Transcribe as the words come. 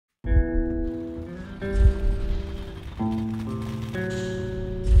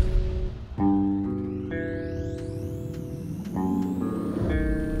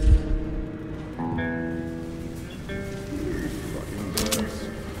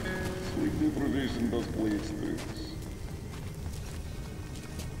loosen those blades boots.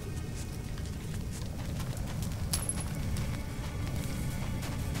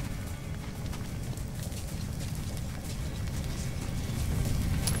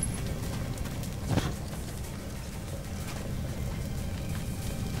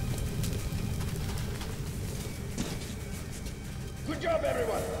 Good job,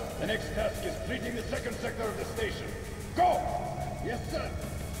 everyone! The next task is treating the second sector of the station. Go! Yes, sir!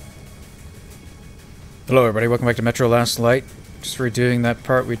 Hello everybody, welcome back to Metro Last Light. Just redoing that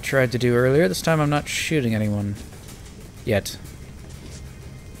part we tried to do earlier. This time I'm not shooting anyone. Yet.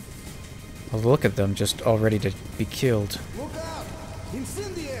 Oh, look at them, just all ready to be killed. Look out!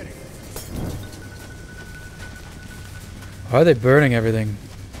 Incendiary! Why are they burning everything?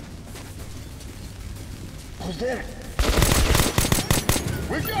 Who's there?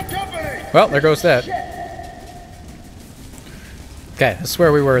 We've got company! Well, there goes that. Okay, that's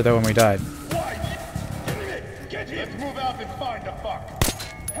where we were though when we died. Get here! Let's move out and find the fuck!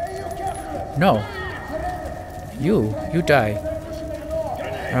 Hey, you capitalist! No. You die.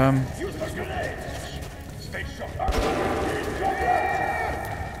 Use the grenade! Stay sharp!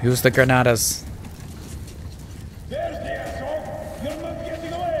 Use the granadas. There's the asshole! You're not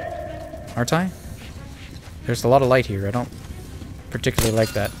getting away! Aren't I? There's a lot of light here. I don't particularly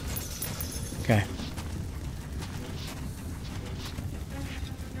like that. Okay.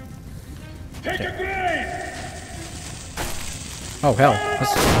 Take a grenade! Oh hell,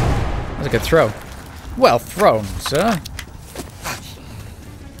 that's a good throw. Well thrown, sir.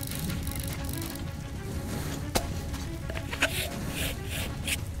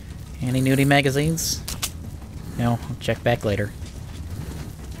 Any nudie magazines? No, I'll check back later.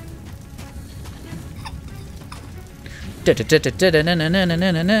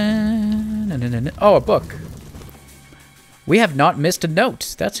 Oh, a book. We have not missed a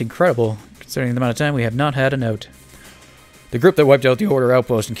note. That's incredible, considering the amount of time we have not had a note. The group that wiped out the Order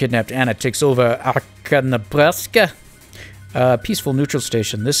outpost and kidnapped Anna takes over Nebraska. Peaceful neutral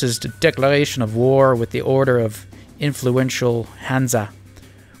station. This is the declaration of war with the Order of influential Hansa,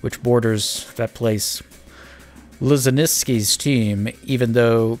 which borders that place. Luzaniski's team, even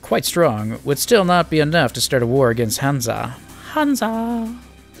though quite strong, would still not be enough to start a war against Hansa. Hansa!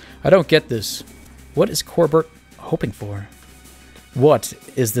 I don't get this. What is Corbett hoping for? What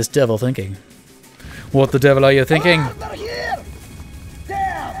is this devil thinking? What the devil are you thinking? Ah, they're here!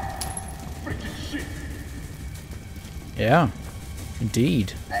 Damn! Freaking shit! Yeah,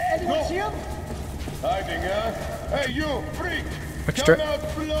 indeed. Anyone see him? Hiding, huh? Hey, you freak! Extra. Come out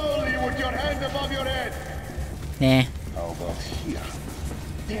slowly with your hand above your head! Nah. How about here?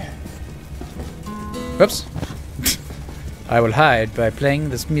 Damn! Whoops. I will hide by playing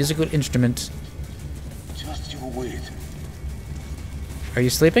this musical instrument. Just you wait. Are you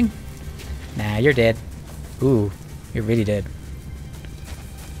sleeping? Nah, you're dead. Ooh, you're really dead.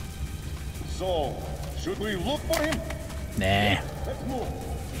 So, should we look for him? Nah. Let's move.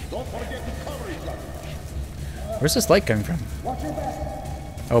 Don't forget to cover each other. Where's this light coming from? Watch your back.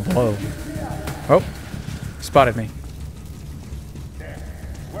 Oh, below. Oh, spotted me.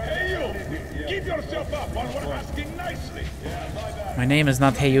 Hey, you! Keep yourself up while we're asking nicely. My name is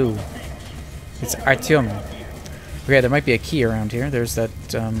not Heyu. It's Artyom. Okay, there might be a key around here. There's that,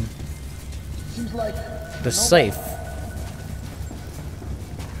 Seems like the safe.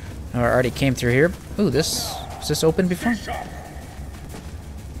 Oh, I already came through here. Ooh, is this open before?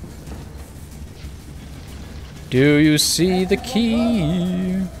 Do you see the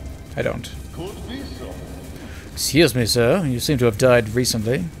key? I don't. could be so. Excuse me, sir. You seem to have died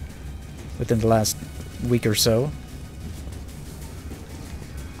recently. Within the last week or so.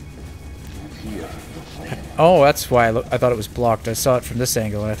 Here. Oh, that's why I thought it was blocked. I saw it from this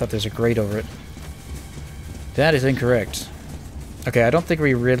angle, and I thought there's a grate over it. That is incorrect. Okay, I don't think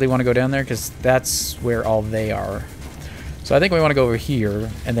we really want to go down there, because that's where all they are. So I think we want to go over here,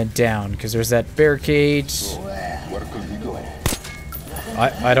 and then down, because there's that barricade. Where could he go?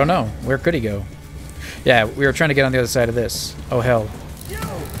 I don't know. Where could he go? Yeah, we were trying to get on the other side of this. Oh, hell.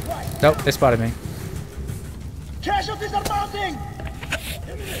 Nope, they spotted me. Casualties are mounting!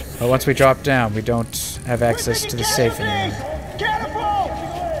 But once we drop down, we don't have access to the safe anymore. Careful!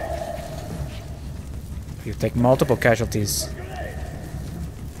 You take multiple casualties.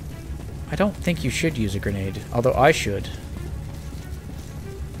 I don't think you should use a grenade, although I should.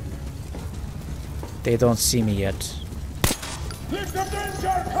 They don't see me yet. Lift up the engine!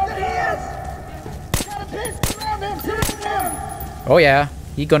 There he is! Got a piece around him! Shoot him! Oh yeah,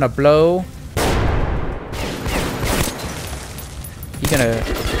 he gonna blow. He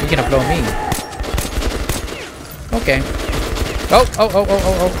gonna blow me. Okay. Oh, oh, oh, oh,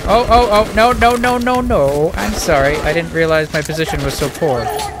 oh, oh, oh, oh, no, no, no, no, no. I'm sorry. I didn't realize my position was so poor.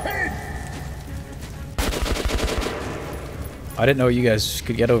 I didn't know you guys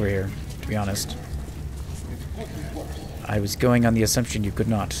could get over here, to be honest. I was going on the assumption you could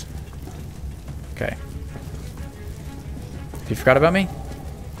not. Okay. You forgot about me?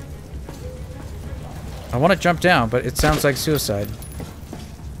 I want to jump down, but it sounds like suicide.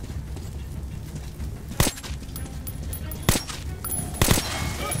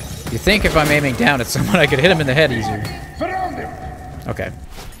 You think if I'm aiming down at someone, I could hit him in the head easier. Okay.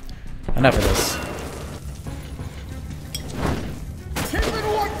 Enough of this.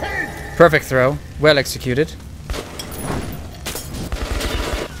 Perfect throw. Well executed.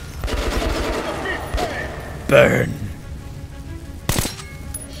 Burn.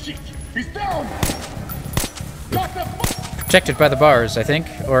 He's down. Protected by the bars, I think.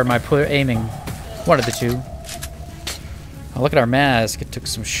 Or my aiming. One of the two. Oh, look at our mask. It took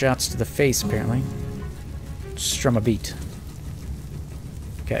some shots to the face, apparently. Strum a beat.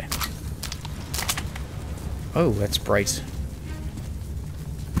 Okay. Oh, that's bright.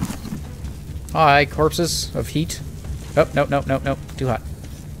 Hi, corpses of heat. Oh, no, no, no, no. Too hot.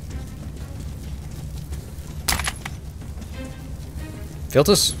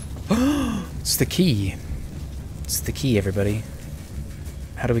 Filtus? It's the key. It's the key, everybody.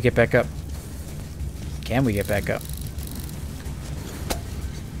 How do we get back up? Can we get back up?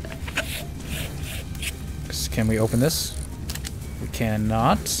 Can we open this? We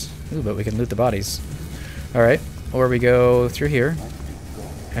cannot. Ooh, but we can loot the bodies. Alright. Or we go through here.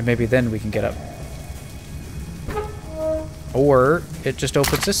 And maybe then we can get up. Or it just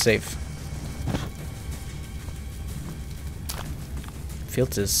opens this safe.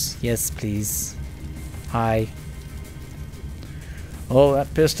 Filters. Yes, please. Hi. Oh,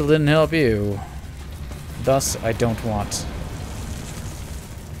 that pistol didn't help you. Thus, I don't want.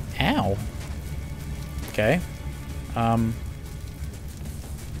 Ow. Okay. Can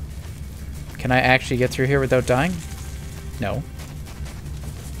I actually get through here without dying? No.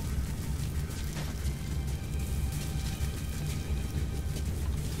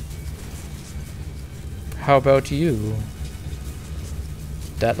 How about you?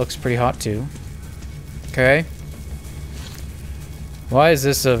 That looks pretty hot too. Okay. Why is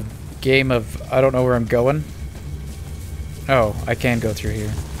this a game of I don't know where I'm going? Oh, I can go through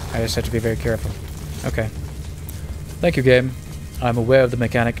here. I just have to be very careful. Okay. Thank you, game. I'm aware of the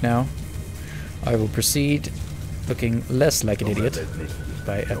mechanic now. I will proceed looking less like an idiot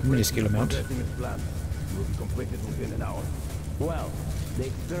by a minuscule amount. Well, the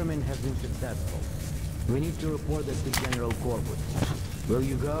experiment has been successful. We need to report this to General Corpus. Will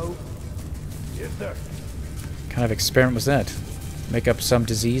you go? Yes, sir. What kind of experiment was that? Make up some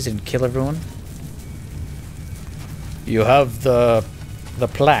disease and kill everyone? You have the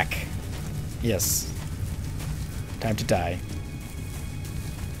plaque. Yes. Time to die.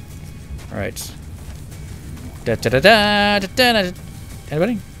 Alright. Da da da da da da da.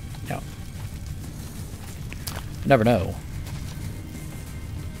 Anybody? No. Never know.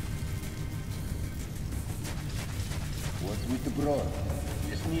 What's with the broad?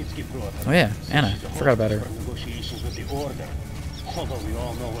 Oh yeah, Anna. Forgot about her. Negotiations with the Order. Although we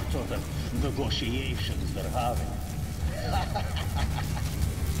all know what sort of negotiations they're having.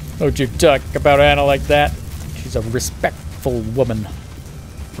 Don't you talk about Anna like that. She's a respectful woman.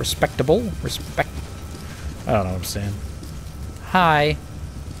 Respectable? Respect. I don't know what I'm saying. Hi.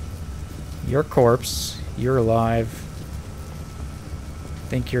 You're a corpse. You're alive.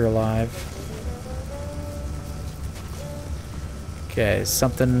 Think you're alive. Okay,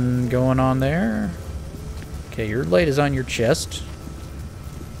 something going on there. Okay, your light is on your chest.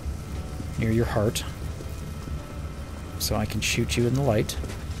 Near your heart. So I can shoot you in the light.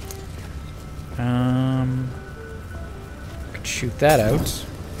 I could shoot that out.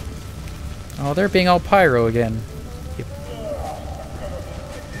 Oh, they're being all pyro again. Yep.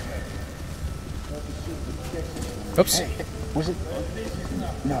 Oops. Hey, was it?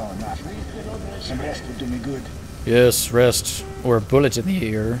 No, not. Some rest would do me good. Yes, rest. Or a bullet in the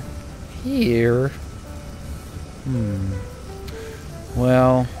ear. Here.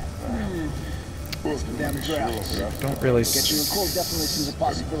 Well. Damn draft. Don't really Getting a cold definitely seems a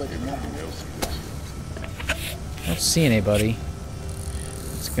possibility. don't see anybody.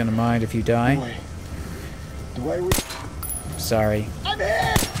 It's gonna mind if you die. The way we... Sorry.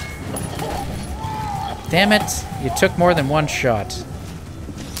 Damn it! You took more than one shot.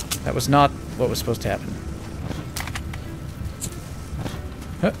 That was not what was supposed to happen.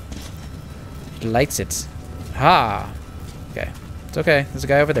 Huh. It lights it. Ha! Okay. It's okay. There's a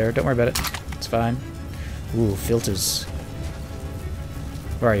guy over there. Don't worry about it. It's fine. Ooh, filters.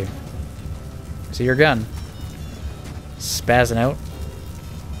 Where are you? See your gun. Spazzing out.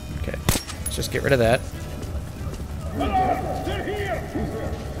 Okay. Let's just get rid of that. They're here!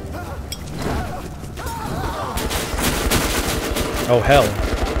 Oh, hell.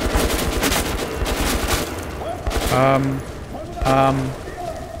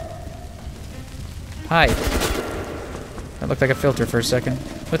 Hi. That looked like a filter for a second.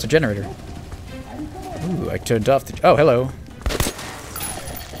 Oh, it's a generator. Ooh, I turned off the... Oh, hello.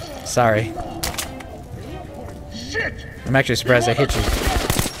 Sorry. Shit! I'm actually surprised I hit you.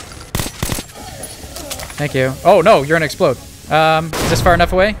 Thank you. Oh, no, you're gonna explode. Is this far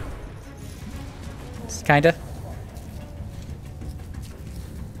enough away? Kinda.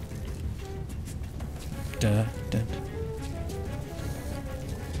 Duh, duh.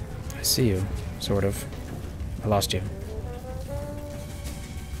 I see you, sort of. I lost you.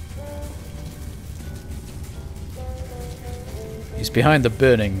 He's behind the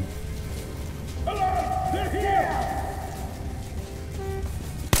burning. They're here!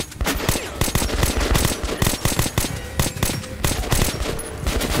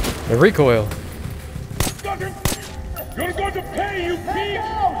 The recoil. Got him! You're going to pay, you thief!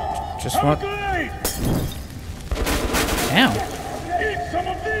 Just Have a want... grenade! Ow. Eat some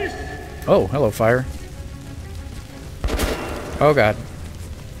of this! Oh, hello, fire. Oh, God.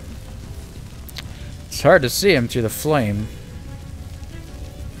 It's hard to see him through the flame.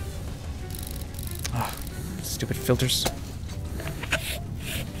 Oh, stupid filters.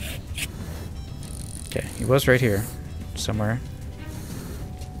 Okay, he was right here. Somewhere.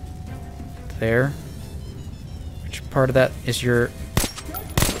 There. Which part of that is your...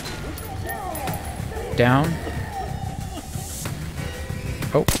 Down?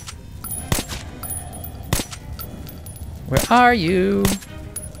 Oh. Where are you?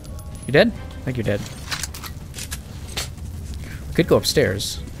 You dead? I think you're dead. We could go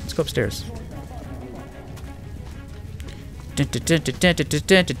upstairs. Let's go upstairs.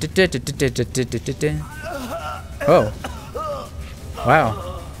 Oh.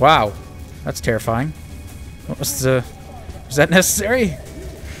 Wow. Wow. That's terrifying. What was the... Was that necessary?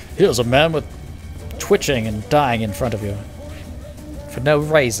 Here's a man with twitching and dying in front of you. For no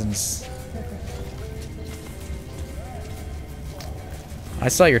reasons. I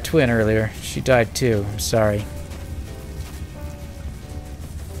saw your twin earlier. She died too. I'm sorry.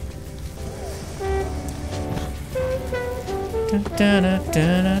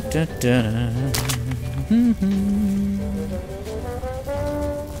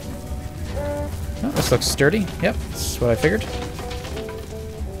 Oh, this looks sturdy. Yep, that's what I figured.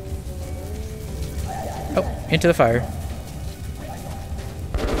 Oh, into the fire.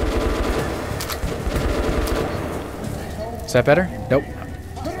 Is that better? Nope.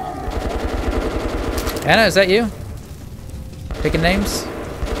 Anna, is that you? Picking names?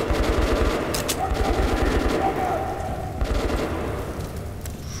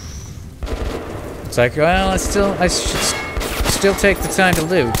 It's like, well, I should still take the time to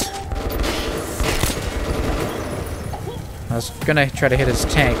loot. I was gonna try to hit his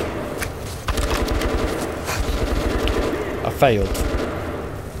tank. I failed.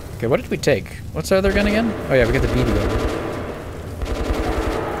 Okay, what did we take? What's the other gun again? Oh yeah, we got the BD gun.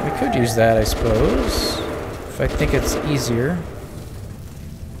 We could use that, I suppose. If I think it's easier.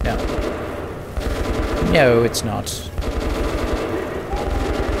 No. No, it's not.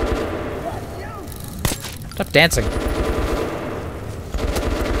 Stop dancing.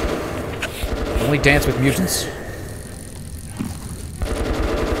 Only dance with mutants.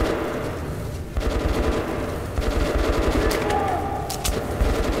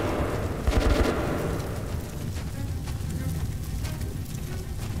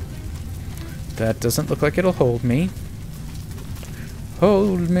 That doesn't look like it'll hold me.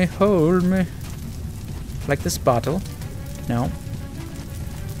 Hold me, hold me. Like this bottle. No.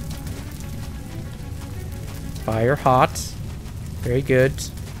 Fire hot. Very good.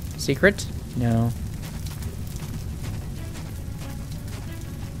 Secret? No.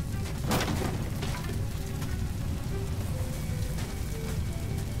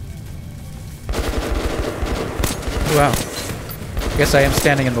 Wow. I guess I am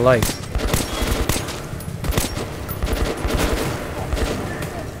standing in the light.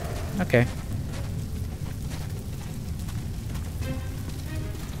 Okay.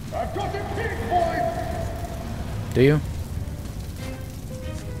 I've got him big, boys! Do you? You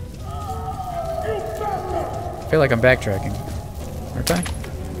bastard! I feel like I'm backtracking. Aren't I?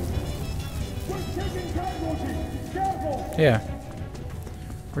 We're taking casualties! Careful! Yeah.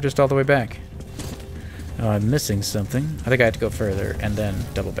 We're just all the way back. Oh, I'm missing something. I think I had to go further and then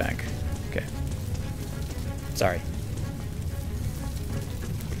double back. Okay. Sorry.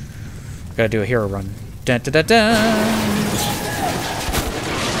 Gotta do a hero run. Dun, dun, dun, dun.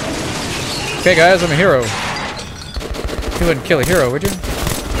 Okay, guys, I'm a hero. You wouldn't kill a hero, would you?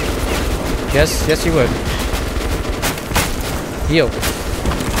 Yes, yes, you would. Heal.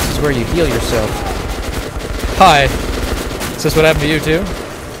 This is where you heal yourself. Hi. Is this what happened to you too?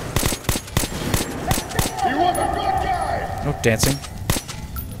 He was a good guy! Oh, dancing.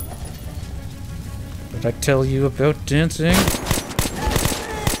 Did I tell you about dancing?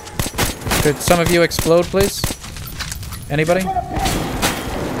 Could some of you explode, please? Anybody?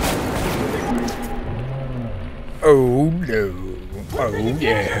 Oh no. Oh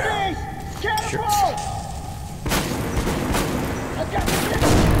yeah. Sure.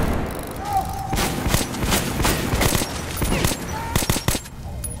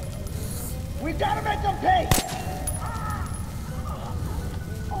 We gotta make them pay!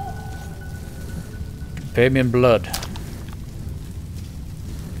 Pay me in blood.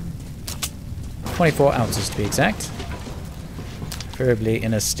 24 ounces to be exact. Preferably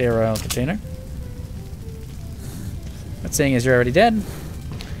in a sterile container. But seeing as you're already dead,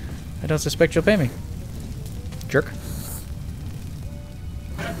 I don't suspect you'll pay me. Jerk.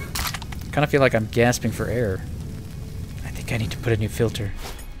 Kind of feel like I'm gasping for air. I think I need to put a new filter.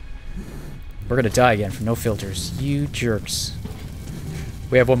 We're gonna die again from no filters. You jerks.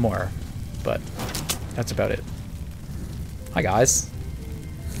 We have one more, but that's about it. Hi guys.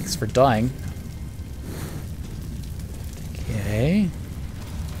 Thanks for dying. Okay.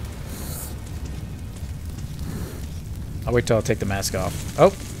 I'll wait till I take the mask off.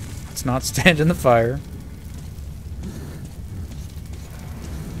 Oh, let's not stand in the fire.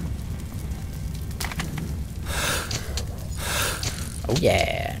 Oh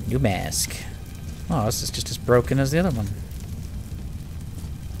yeah, new mask. Oh, this is just as broken as the other one.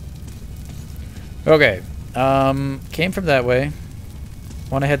 Okay, came from that way.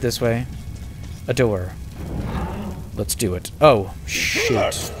 Want to head this way. A door. Let's do it. Oh,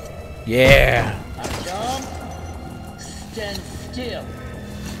 shoot. Yeah. Stand still.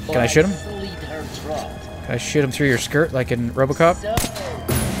 Can I shoot him? Can I shoot him through your skirt like in RoboCop?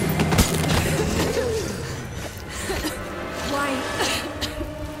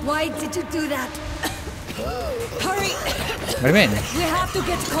 Why did you do that? Hurry! What do you mean? We have to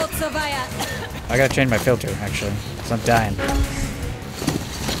get Kotsavaya. I gotta change my filter, actually, because I'm dying.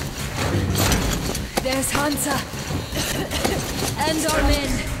 There's Hansa. And our men.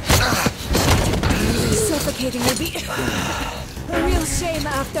 Suffocating will be a real shame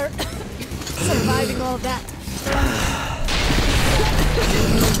after surviving all that.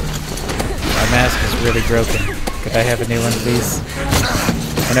 My mask is really broken. Could I have a new one, please?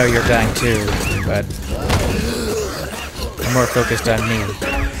 I know you're dying too, but I'm more focused on me.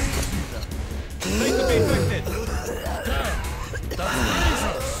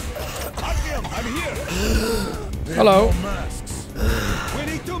 Hello.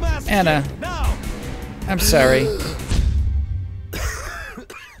 Anna. I'm sorry.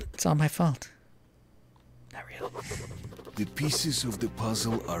 It's all my fault. Not really. The pieces of the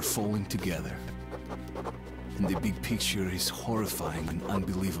puzzle are falling together. And the big picture is horrifying and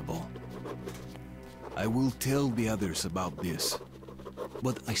unbelievable. I will tell the others about this,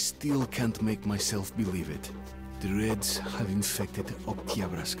 but I still can't make myself believe it. The Reds have infected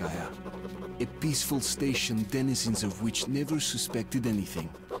Oktyabrskaya, a peaceful station denizens of which never suspected anything,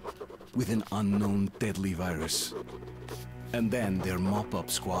 with an unknown deadly virus. And then their mop-up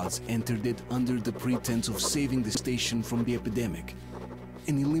squads entered it under the pretense of saving the station from the epidemic,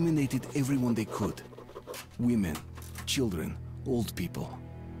 and eliminated everyone they could. Women, children, old people,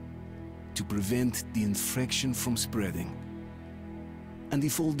 to prevent the infection from spreading. And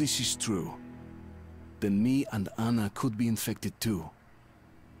if all this is true, then me and Anna could be infected too.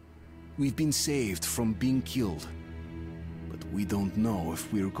 We've been saved from being killed, but we don't know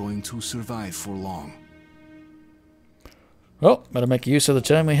if we're going to survive for long. Well, better make use of the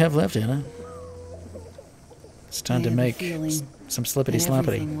time we have left, Anna. It's time to make some slippity-sloppity.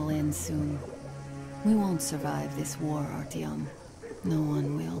 Everything will end soon. We won't survive this war, Artyom. No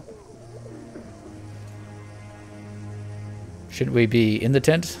one will. Should we be in the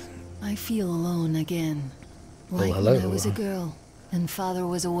tent? I feel alone again. Like hello. when I was a girl, and Father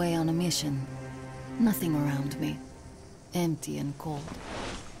was away on a mission. Nothing around me. Empty and cold.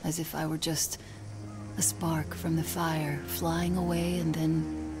 As if I were just a spark from the fire, flying away and then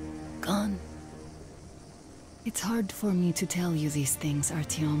gone. It's hard for me to tell you these things,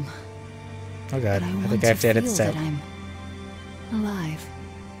 Artyom. Oh god, But I think I have to edit this out. that I'm alive.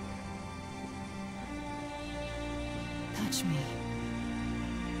 Touch me.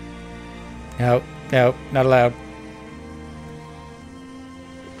 No, no, not allowed.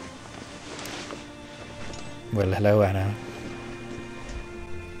 Well, hello, Anna.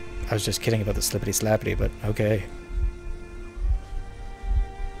 I was just kidding about the slippity slappity, but okay.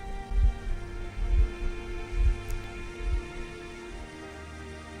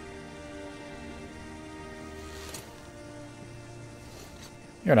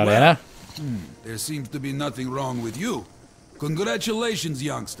 You're not Anna. There seems to be nothing wrong with you. Congratulations,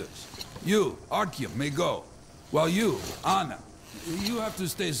 youngsters. You, Artyom, may go. While you, Anna, you have to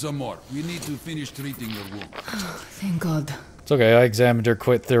stay some more. We need to finish treating your wound. Thank God. It's okay, I examined her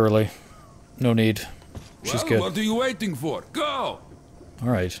quite thoroughly. No need. She's good. What are you waiting for? Go!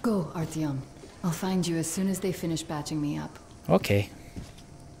 Alright. Go, Artyom. I'll find you as soon as they finish patching me up. Okay.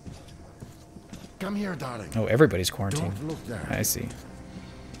 Come here, darling. Oh, everybody's quarantined. Don't look there. I see.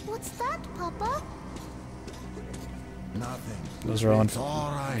 What's that, Papa? Nothing. Those are all It's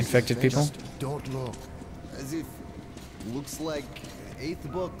all right. infected people? Just don't look. As if... looks like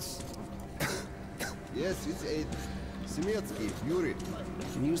 8 books. Yes, it's 8. Semetsky, Yuri.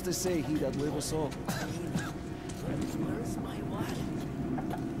 He used to say he that live us all.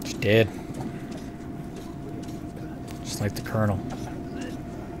 She's dead. Just like the Colonel.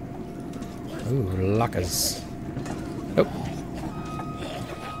 Ooh, lockers. Nope.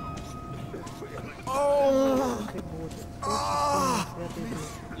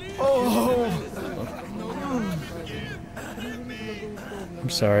 I'm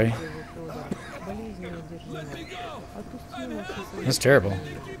sorry. That's terrible.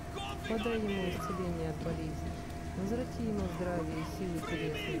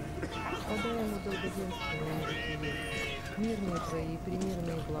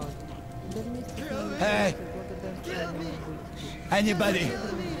 Hey! Anybody?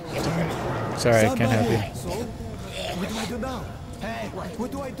 Sorry, I can't help you. What do I do now? Hey,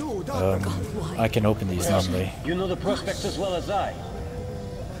 what do I do? I can open these normally. You know the prospects as well as I.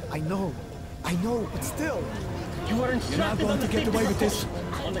 I know, but still. You are You're not instructed going on to the get away with this.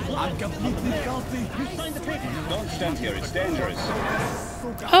 on the I'm clock. completely healthy. You signed the paper. Don't stand here, it's dangerous.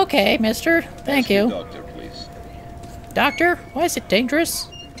 Okay, mister. Thank you. Doctor, please. Doctor, why is it dangerous?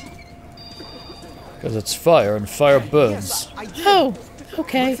 Because it's fire and fire burns. Oh,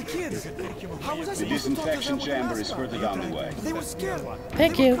 okay. Kids, how was I The supposed to talk to disinfection them chamber last is time? further down the way. They were scared.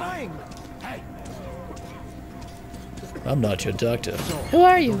 Thank They were you. crying. I'm not your doctor. Who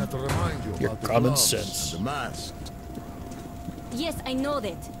are you? To remind you Your about the common gloves sense. and the mask. Yes, I know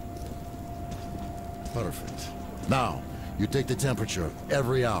that. Perfect. Now, you take the temperature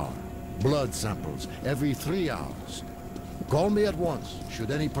every hour. Blood samples every 3 hours. Call me at once should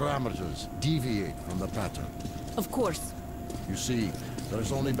any parameters deviate from the pattern. Of course. You see,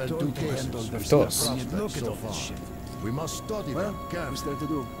 there's only been 2 cases. Of course. Prospects so far. We must study them carefully. to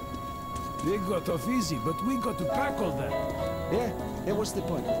do? They got off easy, but we got to tackle them. Yeah, what's the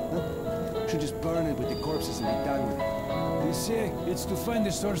point? Huh? Should just burn it with the corpses and be done with it. They say it's to find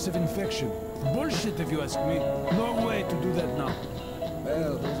the source of infection. Bullshit, if you ask me. No way to do that now.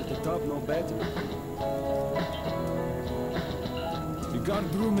 Well, those at the top know better. The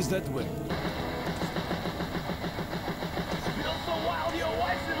guard room is that way.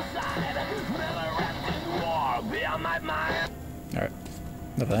 Alright.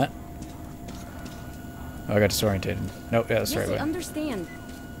 Enough of that. Oh, I got disorientated. Nope, yeah, that's the Yes, right I way. understand.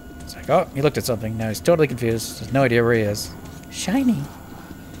 It's like, oh, he looked at something. Now he's totally confused. Has no idea where he is. Shiny.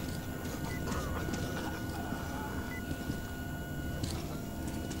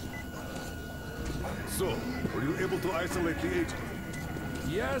 So, were you able to isolate the agent?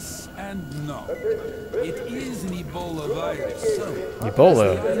 Yes and no. It is an Ebola virus.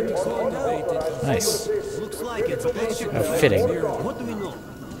 Ebola. Cultivated Nice. Looks like it's a patient. How fitting. What do we know?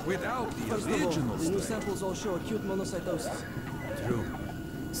 without the original The new strain. samples all show acute monocytosis. True.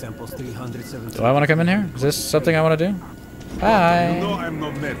 Samples 370. Do I want to come in here? Is this something I want to do? Hi. You know I'm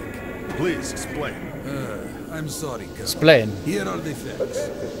no medic. Please explain. I'm sorry, Colonel. Explain. Here are the facts.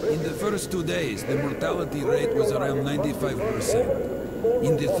 In the first 2 days, the mortality rate was around 95%.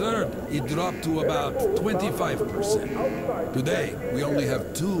 In the third, it dropped to about 25%. Today, we only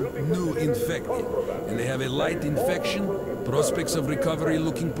have 2 new infected, and they have a light infection, prospects of recovery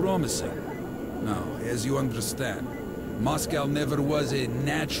looking promising. Now, as you understand, Moscow never was a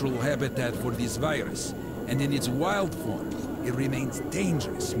natural habitat for this virus, and in its wild form, it remains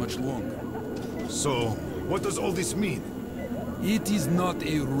dangerous much longer. So, what does all this mean? It is not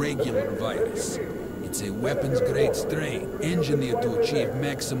a regular virus. It's a weapons-grade strain, engineered to achieve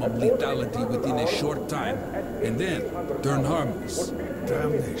maximum lethality within a short time, and then turn harmless.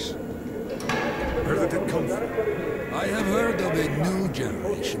 Damnation. Where did it come from? I have heard of a new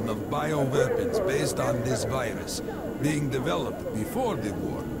generation of bioweapons based on this virus, being developed before the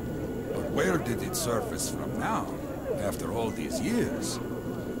war. But where did it surface from now, after all these years?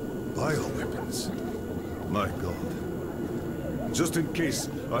 Bioweapons. My God. Just in case,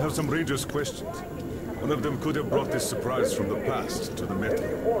 I have some Rangers' questions. One of them could have brought this surprise from the past to the Metro.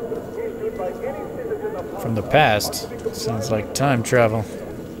 From the past? Sounds like time travel.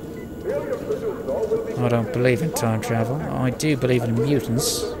 I don't believe in time travel. I do believe in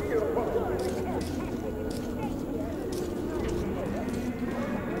mutants.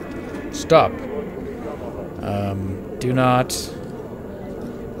 Stop. Do not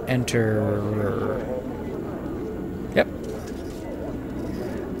enter. Yep.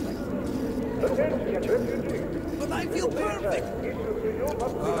 But I feel perfect.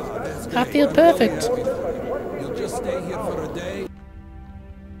 I feel perfect. You'll just stay here for a day.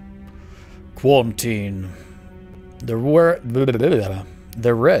 Quarantine. The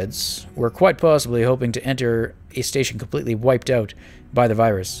Reds were quite possibly hoping to enter a station completely wiped out by the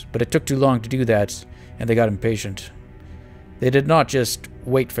virus, but it took too long to do that, and they got impatient. They did not just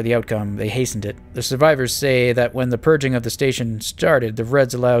wait for the outcome, they hastened it. The survivors say that when the purging of the station started, the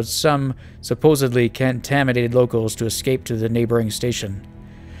Reds allowed some supposedly contaminated locals to escape to the neighboring station.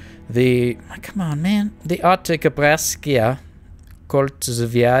 Come on, man. The Autokabraskia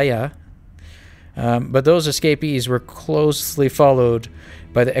Koltzviaya. But those escapees were closely followed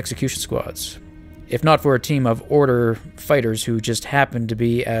by the execution squads. If not for a team of order fighters who just happened to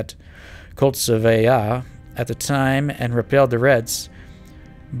be at Koltzviaya at the time and repelled the Reds,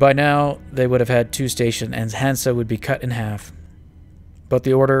 by now they would have had 2 stations and Hansa would be cut in half. But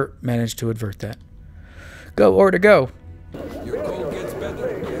the Order managed to avert that. Go, Order, go! Your cold gets better,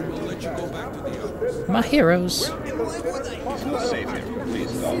 and we'll let you go back to the others. My heroes.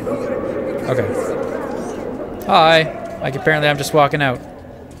 Okay. Hi. Like, apparently I'm just walking out.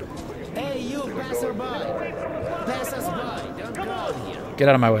 Hey, you passerby. Pass us by. Don't go here. Get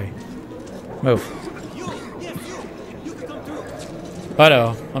out of my way. Move. I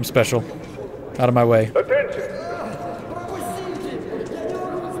know. I'm special. Out of my way.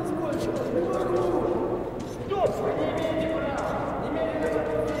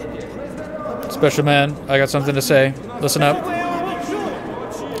 Special man, I got something to say. Listen up.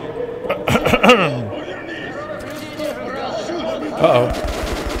 Uh-oh.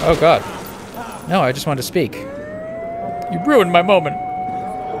 Oh, God. No, I just wanted to speak. You ruined my moment.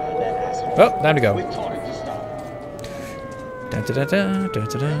 Well, time to go. Dun, dun, dun, dun, dun,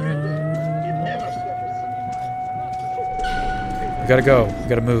 dun, dun. We gotta go. We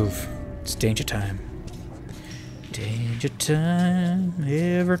gotta move. It's danger time. Danger time.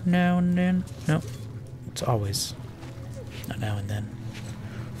 Every now and then. No. It's always. Not now and then.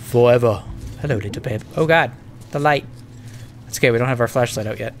 Forever. Hello, little babe. Oh, God. The light. It's okay, we don't have our flashlight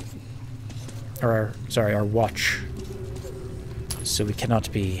out yet. Or our watch. So we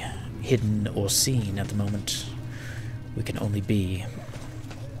cannot be hidden or seen at the moment. We can only be...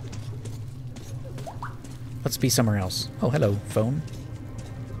 Let's be somewhere else. Oh, hello, phone.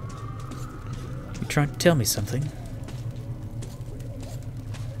 You trying to tell me something?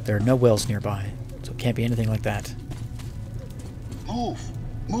 There are no wells nearby, so it can't be anything like that. Move!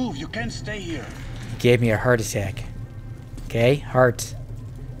 Move! You can't stay here! You gave me a heart attack. Okay, heart.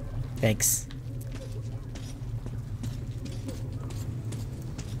 Thanks.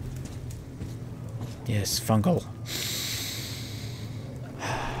 Yes, fungal.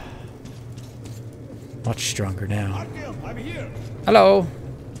 Much stronger now. I'm here. Hello.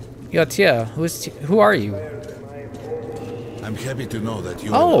 Yotia, who are you? I'm happy to know that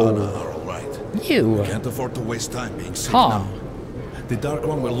you Oh. and Anna are all right. You. We can't afford to waste time being sick Huh. now. The Dark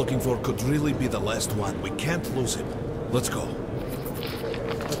One we're looking for could really be the last one. We can't lose him. Let's go.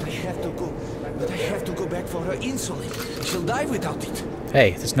 But I have to go. But I have to go back for her insulin. She'll die without it.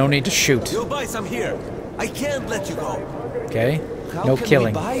 Hey, there's no need to shoot. You'll buy some here. I can't let you go. Okay? How No can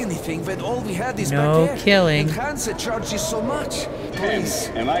killing. we buy anything when all we had is No back there? killing. And Hansa charges so much. Please.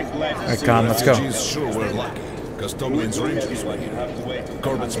 Am I glad to Alright, see Con, you? let's go. Refugees sure were lucky, because Tomlin's Rangers were here.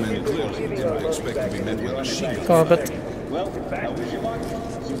 Corbett's men clearly didn't expect to be met with machine gun Corbett. fire. Well, I wish you luck.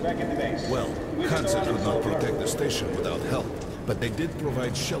 See you back at the base. Well, Hansa could not protect the station without help, but they did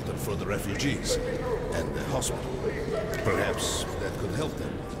provide shelter for the refugees and the hospital. Perhaps that could help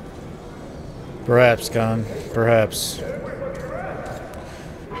them. Perhaps, Con. Perhaps.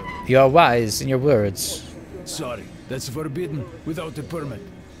 You are wise in your words. Sorry, that's forbidden without a permit.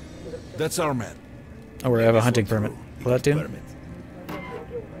 That's our man. Oh, we have a hunting permit. Will that do?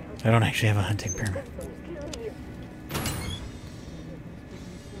 I don't actually have a hunting permit.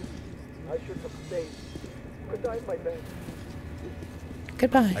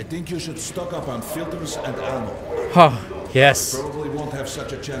 Goodbye. I think you should stock up on filters and ammo. Oh, yes. Probably won't have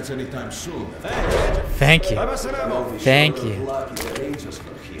such a chance anytime soon. Thank you. Thank you.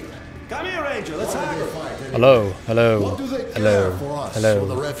 Come here, Ranger. Let's have a fight. Hello, hello, hello,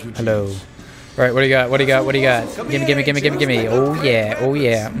 hello, hello. All right, what do you got? What do you got? What do you got? Gimme. Oh yeah, oh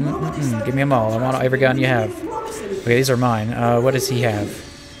yeah. Give me them all. I want every gun you have. Okay, these are mine. What does he have?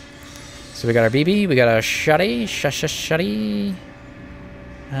 So we got our BB. We got a shotty. Shotty.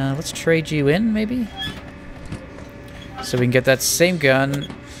 Let's trade you in, maybe. So we can get that same gun.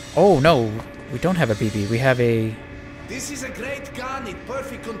 Oh no, we don't have a BB. We have a. This is a great gun in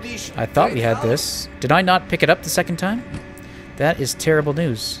perfect condition. I thought we had this. Did I not pick it up the second time? That is terrible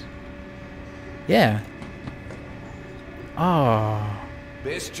news. Yeah. Oh.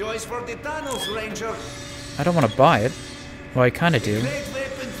 Best choice for the tunnels, Ranger. I don't want to buy it. Well, I kind of do. Great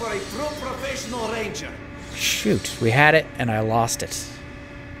weapon for a true professional ranger. Shoot, we had it and I lost it.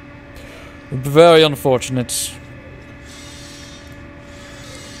 Very unfortunate.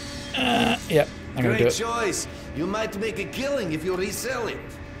 Yep, I'm gonna do it. Great choice. You might make a killing if you resell it.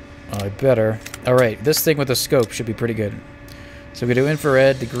 I better. Alright, this thing with the scope should be pretty good. So we do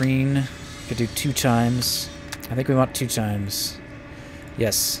infrared, the green. Could do 2 times. I think we want 2 times.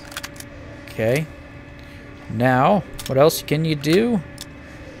 Yes. Okay. Now, what else can you do?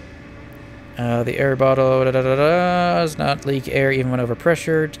 The air bottle does not leak air even when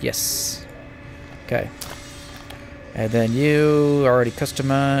overpressured. Yes. Okay. And then you, already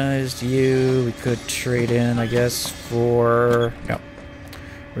customized. You, we could trade in, I guess, for... No.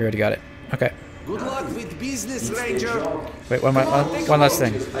 We already got it. Okay. Good luck with business, Ranger. Wait, one last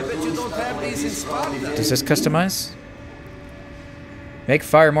thing. I bet you don't have these in Sparta. Does this customize? Make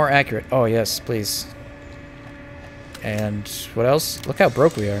fire more accurate. Oh, yes, please. And what else? Look how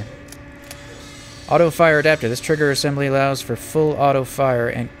broke we are. Auto fire adapter. This trigger assembly allows for full auto fire.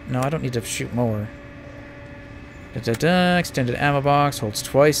 And no, I don't need to shoot more. Extended ammo box holds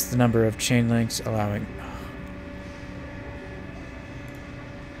twice the number of chain links, allowing.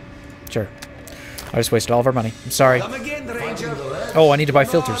 Sure. I just wasted all of our money. I'm sorry. Oh, I need to buy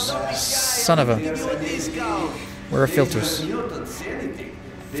filters. Son of a. Where are filters?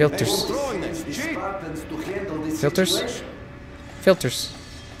 Filters. Filters? Filters.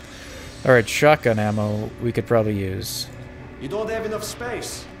 Alright, shotgun ammo we could probably use. You don't have enough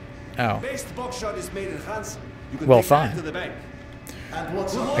space. Oh. Best buckshot is made in France. You can Well, take that fine. to the bank.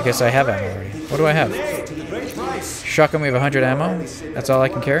 I guess I have ammo already. What do I have? Shotgun, we have 100 ammo. That's all I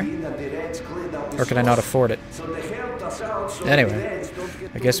can carry? Or can I not afford it? Anyway,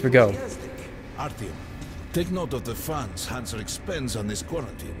 I guess we go. Artyom, take note of the funds Hanser expends on this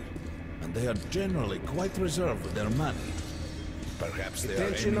quarantine. And they are generally quite reserved with their money. Perhaps they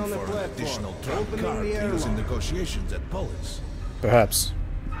are aiming for an additional trump card to use in negotiations at Polis. Perhaps.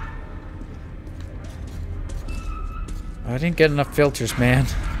 I didn't get enough filters, man.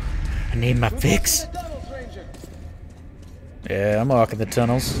 I need my fix. Yeah, I'm walking the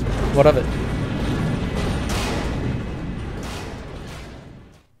tunnels. What of it?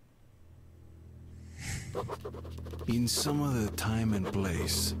 In some other time and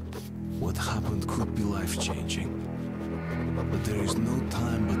place, what happened could be life-changing. But there is no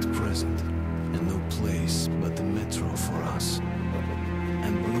time but the present, and no place but the metro for us.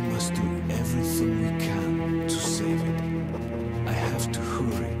 And we must do everything we can to save it. I have to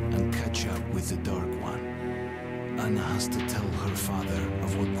hurry and catch up with the Dark One. Anna has to tell her father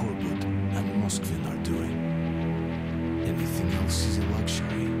of what Korbut and Moskvin are doing. Anything else is a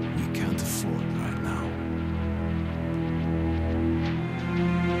luxury we can't afford.